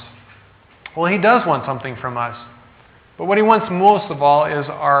from us? Well, He does want something from us. But what He wants most of all is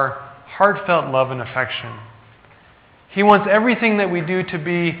our heartfelt love and affection. He wants everything that we do to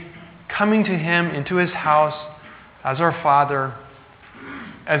be coming to Him into His house as our Father,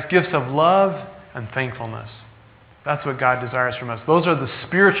 as gifts of love and thankfulness. That's what God desires from us. Those are the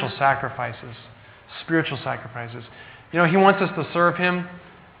spiritual sacrifices. Spiritual sacrifices. He wants us to serve Him.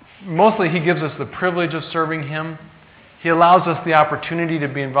 Mostly He gives us the privilege of serving Him. He allows us the opportunity to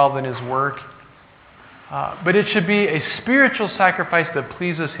be involved in His work. But it should be a spiritual sacrifice that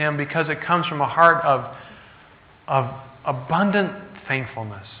pleases Him because it comes from a heart of abundant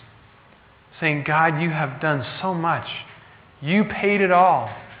thankfulness. Saying, God, you have done so much. You paid it all.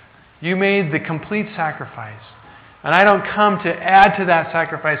 You made the complete sacrifice. And I don't come to add to that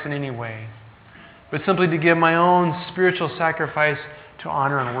sacrifice in any way, but simply to give my own spiritual sacrifice to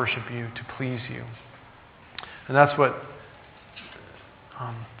honor and worship you, to please you. And that's what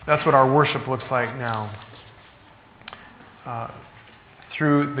our worship looks like now.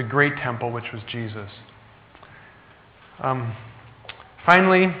 Through the great temple, which was Jesus.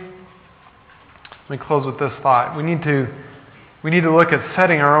 Finally, let me close with this thought. We need to look at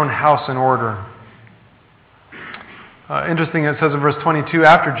setting our own house in order. Interesting, it says in verse 22,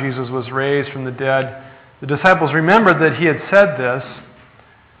 after Jesus was raised from the dead, the disciples remembered that He had said this.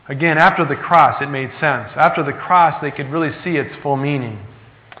 Again, after the cross, it made sense. After the cross, they could really see its full meaning.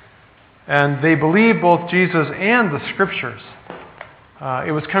 And they believed both Jesus and the Scriptures.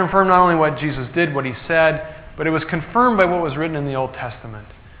 It was confirmed not only what Jesus did, what He said, but it was confirmed by what was written in the Old Testament.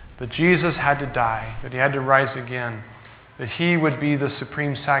 That Jesus had to die, that He had to rise again, that He would be the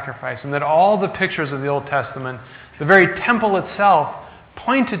supreme sacrifice, and that all the pictures of the Old Testament, the very temple itself,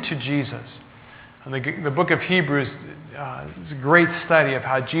 pointed to Jesus. And the book of Hebrews is a great study of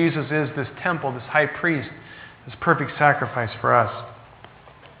how Jesus is this temple, this high priest, this perfect sacrifice for us.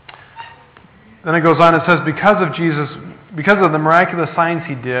 Then it goes on, it says, because of the miraculous signs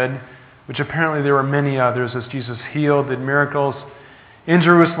He did, which apparently there were many others as Jesus healed, did miracles in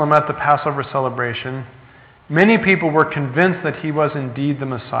Jerusalem at the Passover celebration, many people were convinced that He was indeed the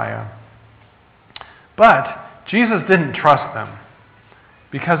Messiah. But Jesus didn't trust them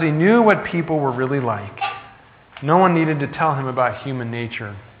because He knew what people were really like. No one needed to tell Him about human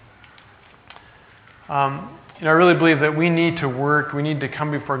nature. I really believe that we need to work, we need to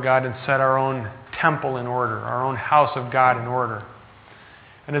come before God and set our own temple in order, our own house of God in order.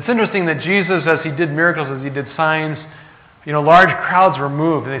 And it's interesting that Jesus, as He did miracles, as He did signs, large crowds were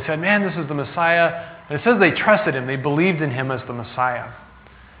moved. And they said, man, this is the Messiah. And it says they trusted Him. They believed in Him as the Messiah.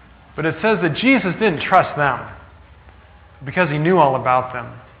 But it says that Jesus didn't trust them because He knew all about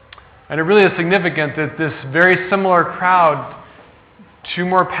them. And it really is significant that this very similar crowd, 2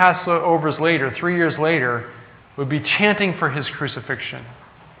 more Passovers later, 3 years later, would be chanting for His crucifixion.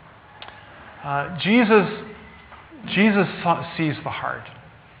 Jesus sees the heart.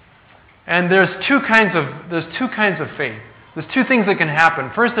 And there's two kinds of faith. There's 2 things that can happen.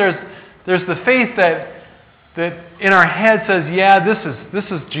 First, there's the faith that in our head says, yeah, this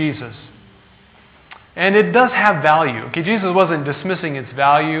is Jesus. And it does have value. Okay, Jesus wasn't dismissing its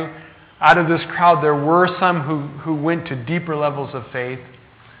value. Out of this crowd, there were some who went to deeper levels of faith.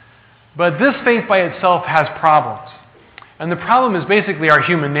 But this faith by itself has problems. And the problem is basically our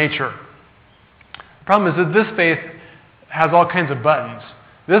human nature. The problem is that this faith has all kinds of buttons.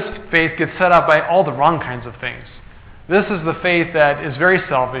 This faith gets set up by all the wrong kinds of things. This is the faith that is very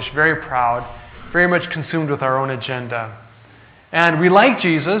selfish, very proud, very much consumed with our own agenda. And we like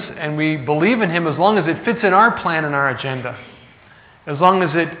Jesus and we believe in Him as long as it fits in our plan and our agenda. As long as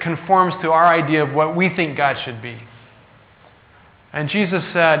it conforms to our idea of what we think God should be. And Jesus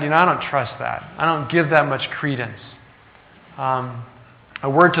said, I don't trust that. I don't give that much credence. A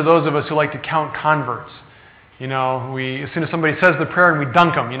word to those of us who like to count converts. As soon as somebody says the prayer and we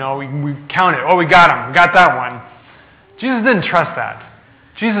dunk them, we count it. Oh, we got him. We got that one. Jesus didn't trust that.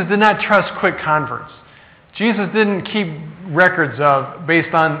 Jesus did not trust quick converts. Jesus didn't keep records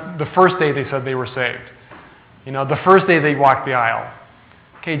based on the first day they said they were saved. The first day they walked the aisle.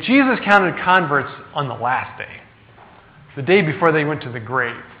 Okay, Jesus counted converts on the last day. The day before they went to the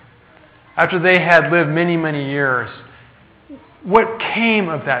grave. After they had lived many, many years. What came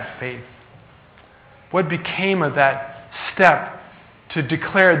of that faith? What became of that step to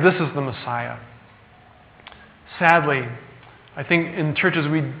declare this is the Messiah? Sadly, I think in churches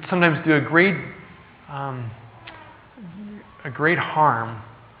we sometimes do a great harm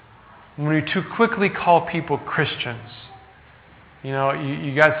when we too quickly call people Christians. You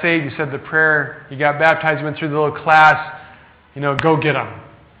got saved, you said the prayer, you got baptized, you went through the little class, go get them.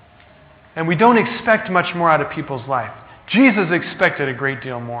 And we don't expect much more out of people's life. Jesus expected a great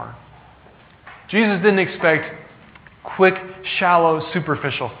deal more. Jesus didn't expect quick, shallow,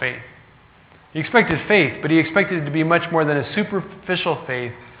 superficial faith. He expected faith, but He expected it to be much more than a superficial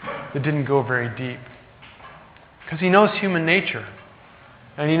faith that didn't go very deep. Because He knows human nature.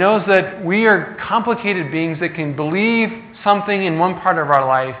 And He knows that we are complicated beings that can believe something in one part of our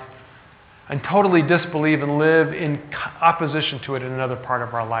life and totally disbelieve and live in opposition to it in another part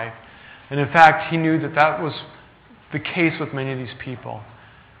of our life. And in fact, He knew that was the case with many of these people.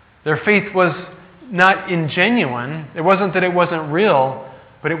 Their faith was not ingenuine. It wasn't that it wasn't real,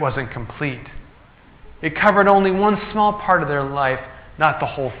 but it wasn't complete. It covered only one small part of their life, not the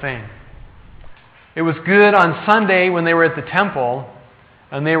whole thing. It was good on Sunday when they were at the temple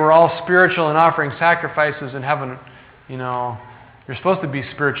and they were all spiritual and offering sacrifices and having, you're supposed to be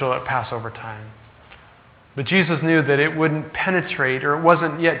spiritual at Passover time. But Jesus knew that it wouldn't penetrate, or it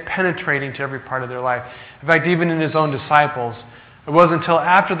wasn't yet penetrating to every part of their life. In fact, even in His own disciples, it wasn't until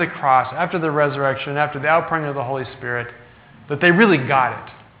after the cross, after the resurrection, after the outpouring of the Holy Spirit, that they really got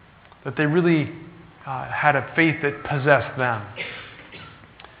it. That they really had a faith that possessed them.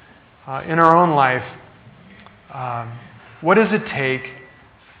 In our own life, what does it take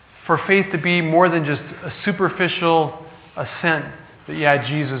for faith to be more than just a superficial assent that,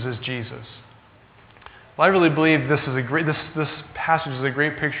 Jesus is Jesus? Well, I really believe this passage is a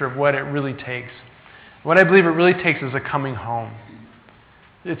great picture of what it really takes. What I believe it really takes is a coming home.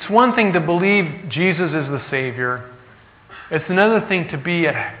 It's one thing to believe Jesus is the Savior. It's another thing to be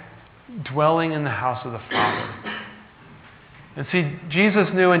dwelling in the house of the Father. And see, Jesus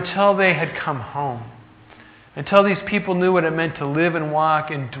knew until they had come home, until these people knew what it meant to live and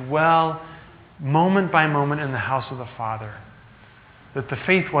walk and dwell moment by moment in the house of the Father, that the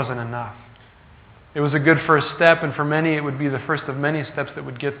faith wasn't enough. It was a good first step, and for many it would be the first of many steps that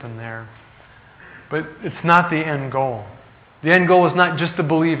would get them there. But it's not the end goal. The end goal was not just to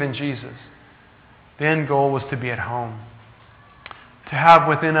believe in Jesus. The end goal was to be at home. To have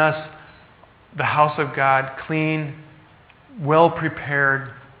within us the house of God clean, well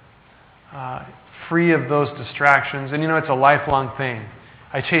prepared, free of those distractions. And it's a lifelong thing.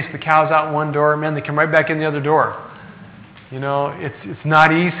 I chase the cows out one door, man, they come right back in the other door. It's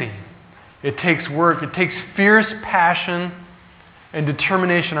not easy. It takes work. It takes fierce passion and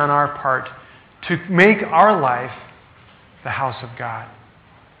determination on our part to make our life the house of God.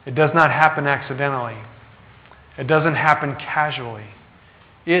 It does not happen accidentally. It doesn't happen casually.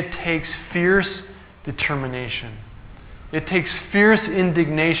 It takes fierce determination. It takes fierce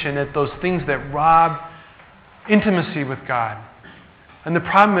indignation at those things that rob intimacy with God. And the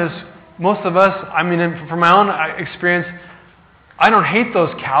problem is, most of us, from my own experience, I don't hate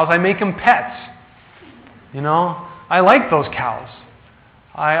those cows. I make them pets. I like those cows.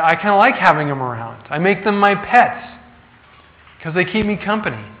 I kind of like having them around. I make them my pets because they keep me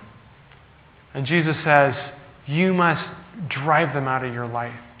company. And Jesus says, you must drive them out of your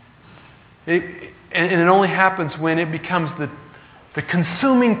life. And it only happens when it becomes the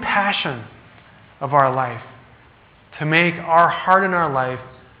consuming passion of our life to make our heart and our life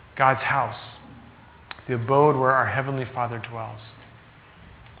God's house. the abode where our Heavenly Father dwells.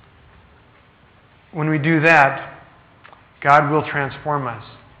 When we do that, God will transform us.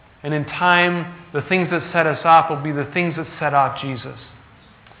 And in time, the things that set us off will be the things that set off Jesus.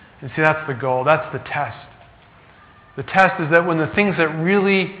 And see, that's the goal. That's the test. The test is that when the things that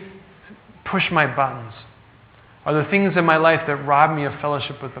really push my buttons are the things in my life that rob me of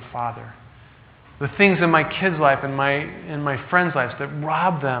fellowship with the Father, the things in my kids' life and my friends' lives that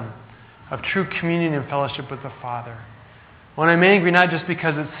rob them of true communion and fellowship with the Father. When I'm angry, not just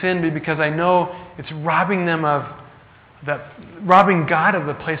because it's sin, but because I know it's robbing them of that, robbing God of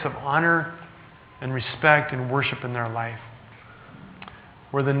the place of honor and respect and worship in their life,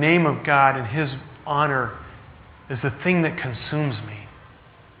 where the name of God and His honor is the thing that consumes me.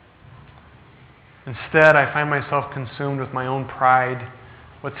 Instead, I find myself consumed with my own pride.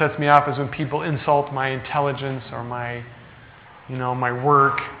 What sets me off is when people insult my intelligence or my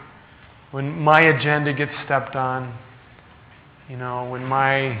work, when my agenda gets stepped on, when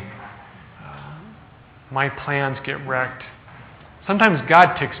my plans get wrecked. Sometimes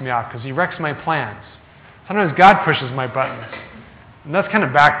God ticks me off because He wrecks my plans. Sometimes God pushes my buttons. And that's kind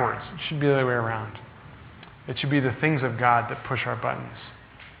of backwards. It should be the other way around. It should be the things of God that push our buttons.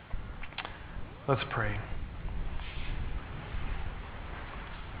 Let's pray.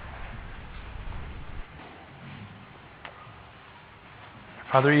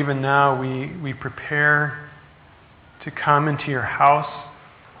 Father, even now we prepare to come into your house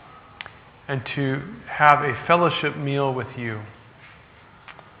and to have a fellowship meal with you.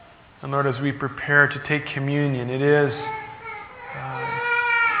 And Lord, as we prepare to take communion, it is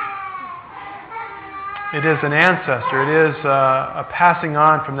an ancestor. It is a passing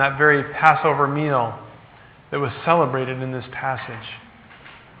on from that very Passover meal that was celebrated in this passage.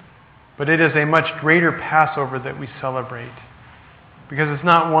 But it is a much greater Passover that we celebrate, because it's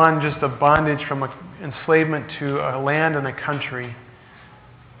not one just of bondage from enslavement to a land and a country,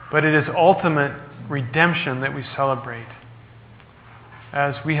 but it is ultimate redemption that we celebrate,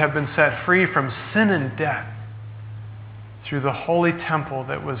 as we have been set free from sin and death through the holy temple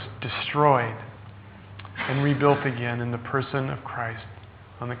that was destroyed and rebuilt again in the person of Christ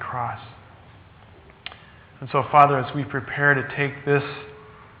on the cross. And so, Father, as we prepare to take this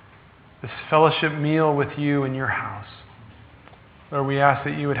fellowship meal with you in your house, Lord, we ask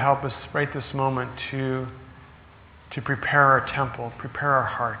that you would help us right this moment to prepare our temple, prepare our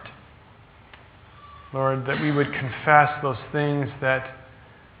heart. Lord, that we would confess those things that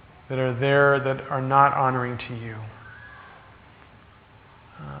are there that are not honoring to you.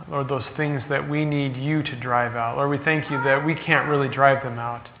 Lord, those things that we need you to drive out. Lord, we thank you that we can't really drive them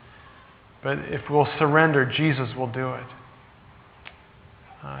out. But if we'll surrender, Jesus will do it.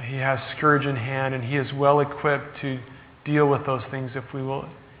 He has scourge in hand, and He is well equipped to deal with those things if we will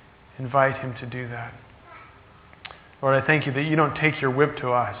invite Him to do that. Lord, I thank you that you don't take your whip to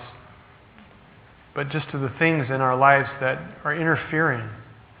us, but just to the things in our lives that are interfering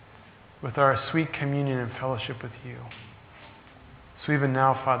with our sweet communion and fellowship with you. So even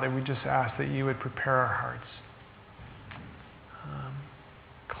now, Father, we just ask that you would prepare our hearts.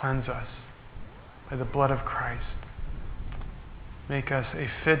 Cleanse us by the blood of Christ. Make us a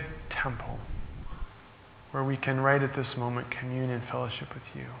fit temple where we can right at this moment commune and fellowship with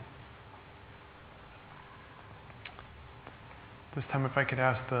you. This time, if I could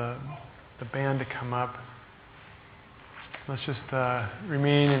ask the band to come up. Let's just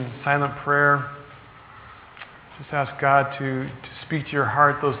remain in silent prayer. Just ask God to speak to your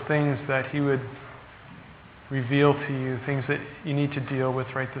heart those things that He would reveal to you, things that you need to deal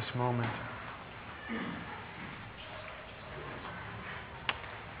with right this moment.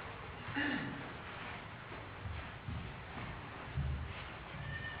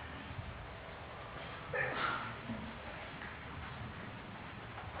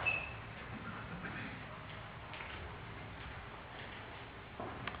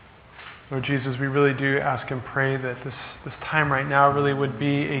 Lord Jesus, we really do ask and pray that this time right now really would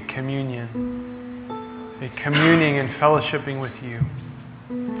be a communion, a communing and fellowshipping with you,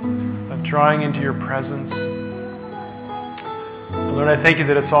 of drawing into your presence. And Lord, I thank you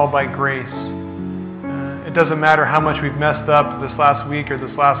that it's all by grace. It doesn't matter how much we've messed up this last week or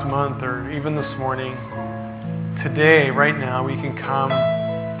this last month or even this morning. Today, right now, we can come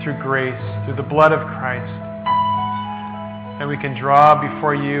through grace, through the blood of Christ. And we can draw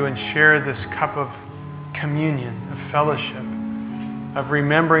before you and share this cup of communion, of fellowship, of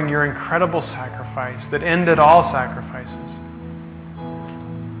remembering your incredible sacrifice that ended all sacrifices.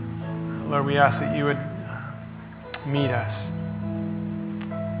 Lord, we ask that you would meet us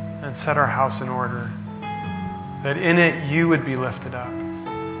and set our house in order, that in it you would be lifted up.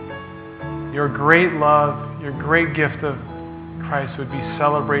 your great love, your great gift of Christ would be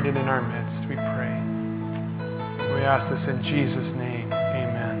celebrated in our midst, we pray. We ask this in Jesus' name.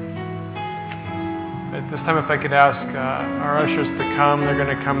 Amen. At this time, if I could ask our ushers to come, they're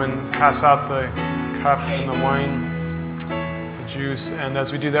going to come and pass out the cup and the wine, the juice. And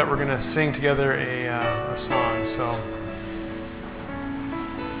as we do that, we're going to sing together a song. So